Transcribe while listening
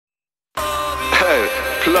Hey,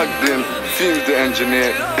 plugged in, Seems the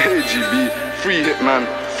engineer, AGB, free hitman,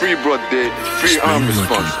 free broad day, free arm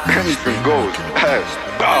response, anything goes. Hey,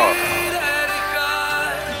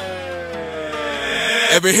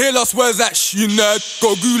 Ever hear lost words that you nerd?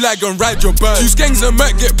 Go gulag and ride your bird. 2SMOKEY and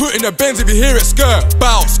Merc get put in the Benz if you hear it skirt.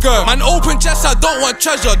 Bow, skirt. Man open chest, I don't want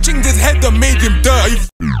treasure. Chinged his head and made him dirt. Are you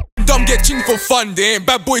dumb, get ching for fun. They ain't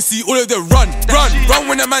bad boys, see all of them run.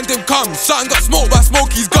 Run when the man them come. Something got smoked by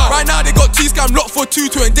Smokey's gun. Right now they got 2SMOKEY locked for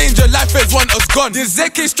 2 to endanger life as one us gone. This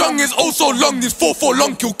ZK strong is oh so long. This 4-4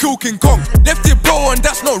 long kill King Kong. Left it bro and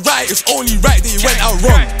that's not right. It's only right that he went out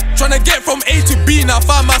wrong. Tryna get from A to B, now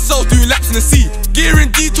find myself doing laps in the sea.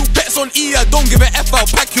 Gearing D2 pets on E, I don't give a F, I'll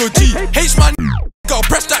pack your G. H man, girl,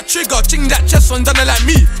 press that trigger, ching that chest on, done it like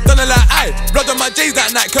me, done it like I. Blood on my J's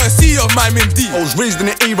that night, courtesy of my Mindy. I was raised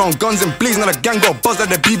in the A-round, guns and blazing, now the gang got buzz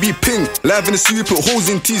like the BB ping. Live in the city, put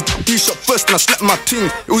holes in T's, D-shot first and I slept my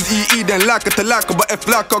ting. It was EE then like a talaka, but F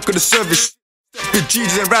like I could have service. Big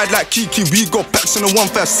G's and ride like Kiki, we got packs on the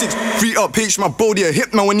 156. Free up H, my body a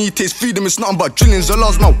hit man when he tastes freedom. It's nothing but drillings,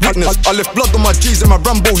 Allah's my witness. I left blood on my G's and my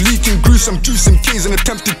Rambo leaking, gruesome juice and K's and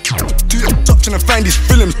attempted to touch and find these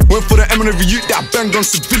films. Went for the eminent youth that banged on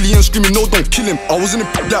civilians, screaming no don't kill him. I was in the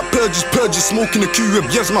pit like purges, smoking the Q with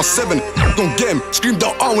yes my 7. Don't get him, screamed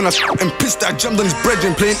out when I and pissed that I jammed on his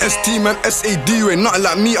brethren. Playing ST man, SAD, you ain't nothing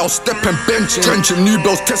like me, I'll step and bench him. Trench him, new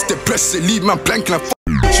bells, test it, press it, leave man blanking like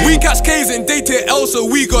we catch K's and date L, so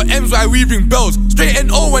we got M's while we ring bells. Straight and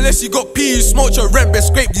O unless you got P, you smoked your rent, but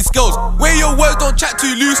scrape these skills. Where your words don't chat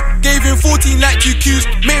too loose, gave him 14 like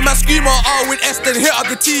QQs. Made my screamer R with S, then hit up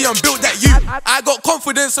the T and built that U. I got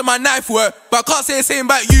confidence in my knife work, but I can't say the same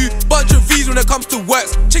about you. Bunch of V's when it comes to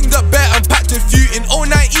works, chinged up bear and packed a few. In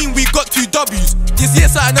 019 we got 2 W's, this year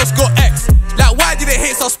something else got X. Like why did they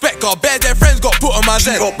hate suspect? Got bare their friends got put on my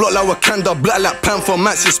Z. Got block like Wakanda, black like Panther,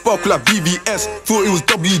 Maxi sparkle like VVS. Thought it was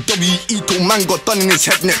WWE till man got done in his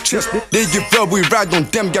head, neck, chest. They give verbal, we ride on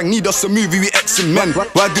them. Gang need us a movie, we X and men.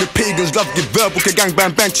 Why do the pagans love give verbal? Okay, gang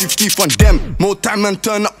bang bang, chief thief on them. More time man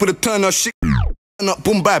turn up for the turner shit. Up,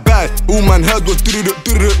 boom, bye bye. All man heard was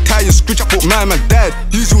tires screech. I put my man died.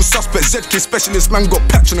 Usual suspect, ZK specialist, man got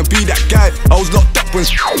patch on to be that guy. I was locked up when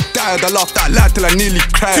died. I laughed out loud till I nearly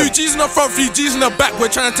cried. 2 G's in the front, 3 G's in the back.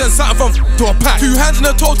 We're trying to turn something from to a pack. 2 hands in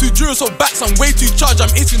the toe, 2 drills, so backs. I'm way too charged,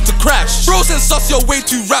 I'm itching to crash. Bro says sus, you're way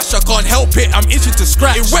too rash. I can't help it, I'm itching to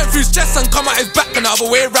scratch. It went through his chest and come out his back, and the other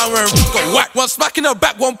way around where it got whacked. One smack in the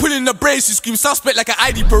back, one pulling the brace. You scream suspect like an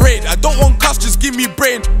ID parade. I don't want cuss, just give me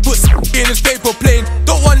brain. Put in his paper plane.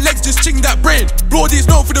 Don't want legs, just ching that brain. Broadies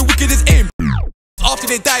known for the wickedest aim. After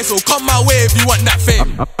they die, so come my way if you want that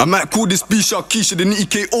fame. I might call this B-Shark Keisha, then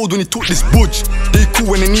EK old when he took this budge. They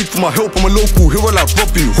cool when they need for my help, I'm a local hero like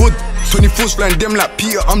Robin Hood. 24's flying them like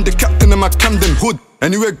Peter, I'm the captain of my Camden Hood.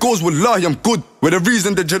 Anywhere goes with Lahi, I'm good. Where the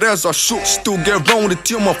reason the Jedi's are shook, still get around with a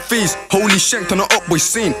tear on my face. Holy shank on the up boy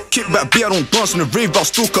saying, kick back beer, I don't dance in the rave, I'll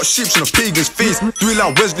still cut shapes on a pagan's face. Do it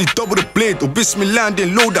like Wesley, double the blade, or Bismillah,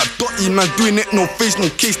 then load that dotty, man doing it, no face, no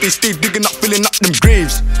case. They stay digging up, filling up them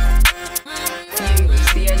graves.